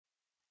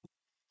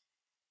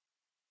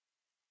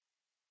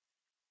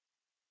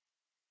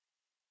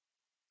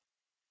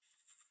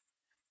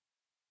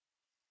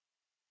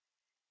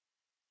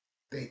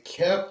They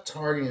kept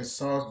targeting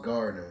Sauce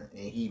Gardner,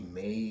 and he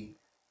made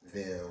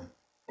them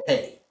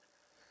pay.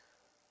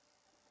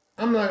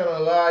 I'm not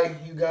gonna lie,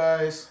 you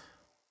guys.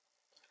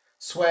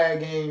 Swag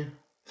game.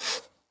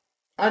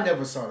 I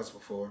never saw this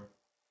before.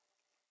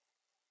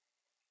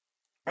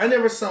 I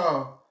never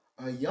saw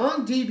a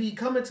young DB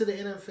come into the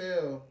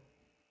NFL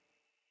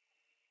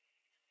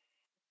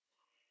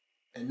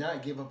and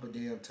not give up a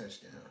damn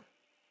touchdown.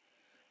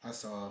 I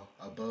saw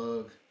a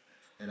bug,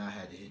 and I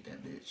had to hit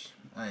that bitch.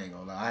 I ain't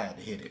gonna lie, I had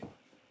to hit it.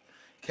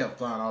 Kept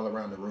flying all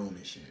around the room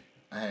and shit.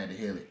 I had to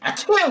hit it. I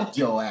killed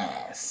your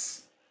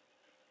ass.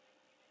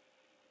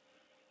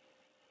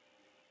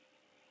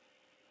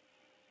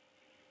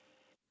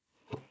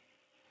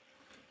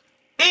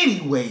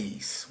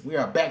 Anyways, we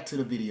are back to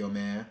the video,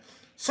 man.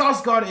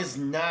 Sauce Gardner is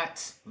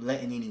not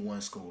letting anyone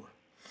score.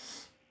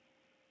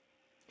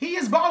 He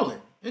is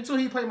balling until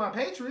he play my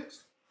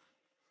Patriots.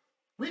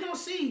 We gonna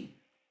see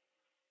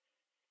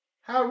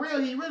how real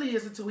he really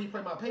is until he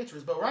play my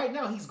Patriots. But right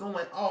now he's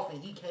going off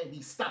and he can't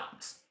be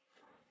stopped.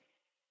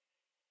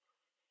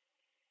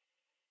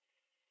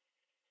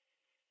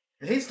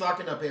 And he's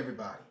locking up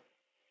everybody.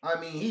 I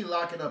mean, he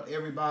locking up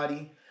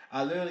everybody.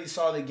 I literally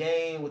saw the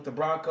game with the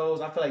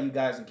Broncos. I feel like you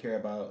guys don't care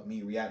about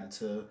me reacting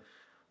to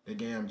the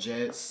damn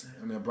Jets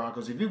and the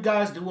Broncos. If you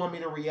guys do want me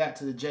to react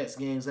to the Jets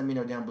games, let me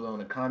know down below in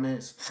the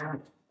comments.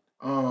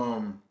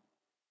 Um,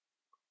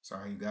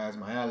 Sorry you guys,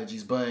 my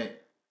allergies,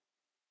 but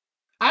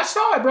I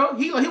saw it, bro.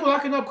 He was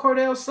locking up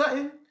Cordell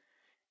Sutton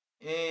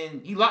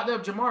and he locked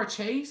up Jamar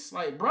Chase.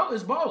 Like, bro,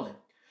 is balling.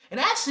 And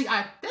actually,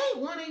 I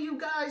think one of you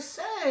guys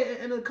said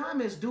in the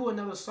comments, do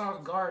another Sauce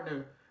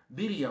Gardner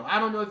video. I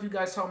don't know if you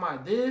guys talking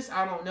about this.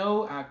 I don't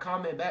know. I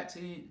comment back to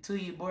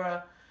you,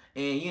 bro,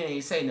 and you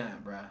ain't say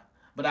nothing, bro.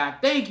 But I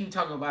think you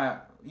talking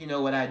about,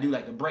 what I do,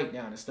 like the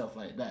breakdown and stuff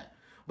like that.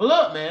 But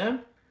look,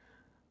 man,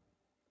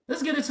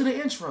 let's get into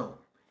the intro.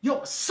 Yo,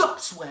 what's up,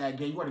 Swag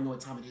Gang? You already know what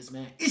time it is,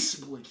 man. It's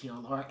your boy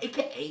Keon Lar,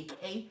 aka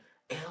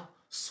KL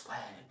Swag.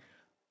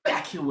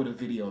 Back here with a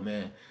video,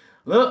 man.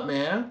 Look,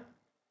 man,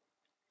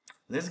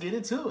 let's get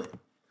into it.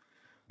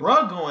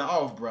 Bruh going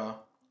off, bruh.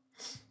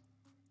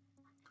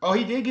 Oh,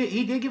 he did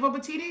give up a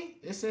TD?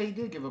 It said he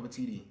did give up a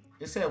TD.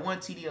 It said one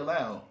TD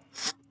allowed.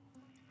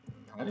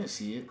 I didn't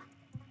see it.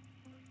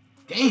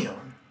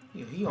 Damn.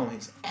 He on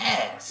his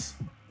ass.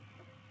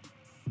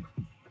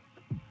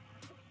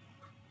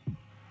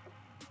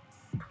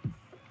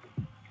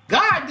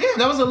 God damn,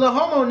 that was a little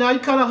homo now. You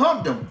kind of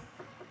humped him.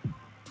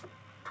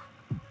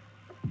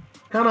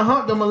 Kind of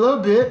humped him a little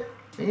bit.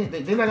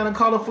 They're not going to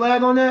call a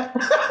flag on that?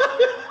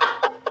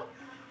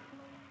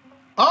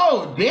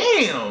 Oh,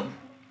 damn.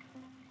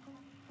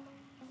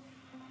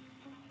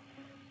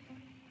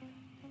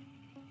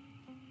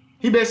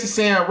 He basically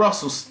saying,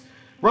 Russell,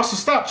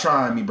 stop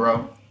trying me,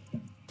 bro.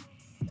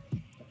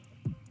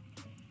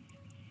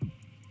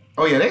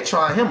 Oh, yeah, they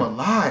trying him a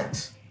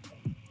lot.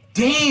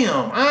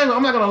 Damn.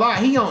 I'm not going to lie.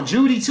 He on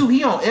Judy, too.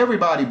 He on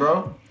everybody,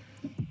 bro.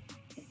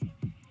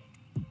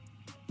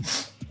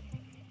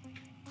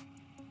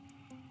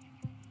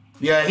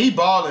 Yeah, he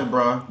balling,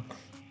 bro.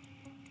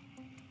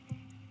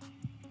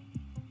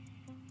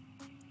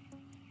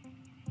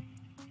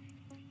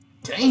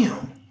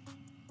 Damn.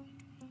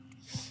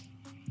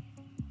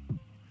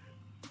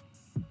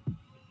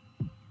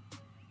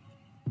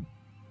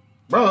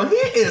 Bro, he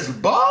is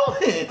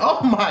balling.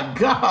 Oh, my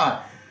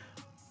God.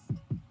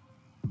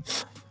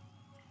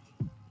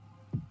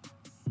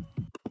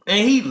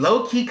 And he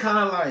low-key kind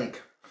of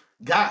like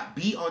got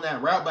beat on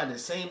that route, but at the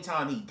same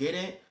time he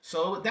didn't.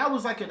 So that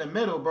was like in the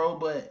middle, bro,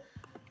 but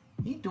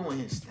he doing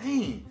his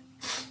thing.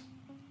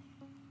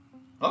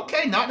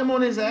 Okay, knocked him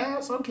on his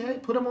ass. Okay,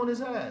 put him on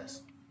his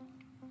ass.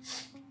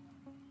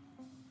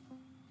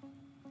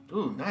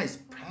 Ooh, nice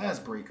pass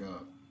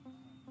breakup.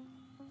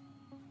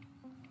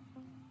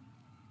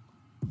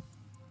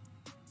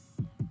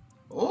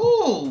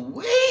 Ooh,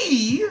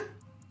 wee.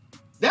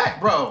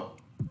 That, bro.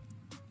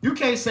 You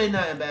can't say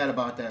nothing bad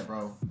about that,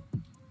 bro.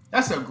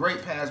 That's a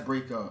great pass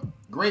breakup.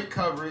 Great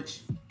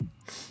coverage.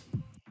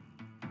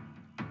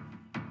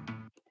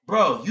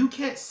 Bro, you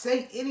can't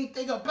say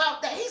anything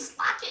about that. He's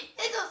locking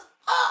niggas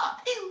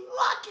up. He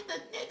locking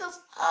the niggas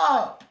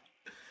up.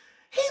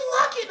 He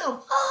locking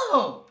them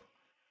up.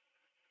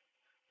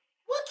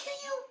 What can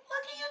you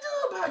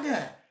do about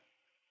that?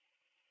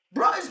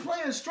 Bro is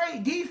playing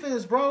straight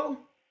defense, bro.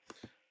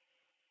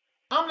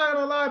 I'm not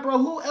gonna lie, bro.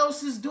 Who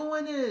else is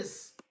doing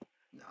this?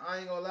 I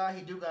ain't gonna lie,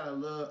 he do got a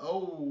little.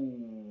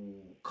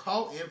 Oh,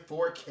 caught in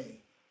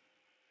 4K.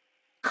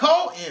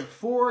 Caught in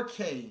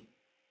 4K.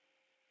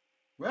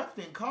 Ref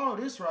didn't call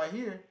this right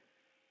here.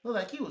 Look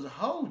like he was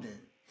holding.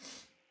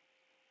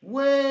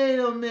 Wait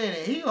a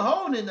minute. He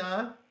holding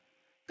now.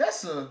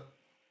 That's a.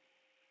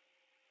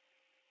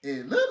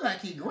 It looked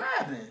like he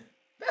grabbing.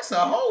 That's a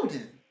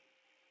holding.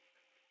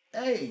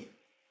 Hey,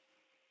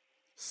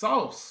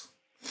 Sauce.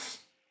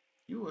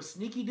 You a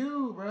sneaky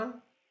dude, bro.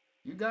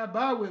 You got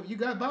by with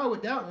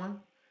that one.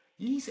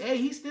 He's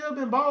still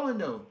been balling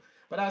though.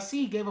 But I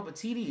see he gave up a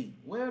TD.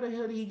 Where the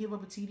hell did he give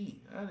up a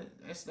TD?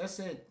 That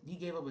said he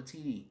gave up a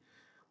TD.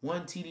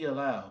 One TD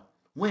allowed.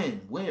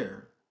 When?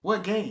 Where?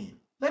 What game?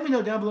 Let me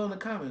know down below in the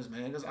comments,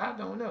 man, because I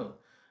don't know.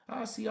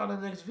 I'll see y'all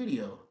in the next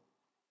video.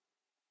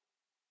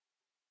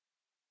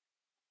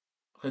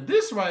 But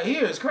this right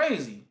here is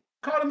crazy.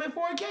 Caught him in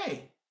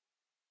 4K.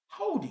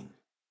 Holding.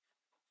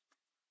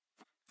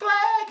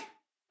 Flag.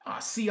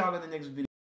 I'll see y'all in the next video.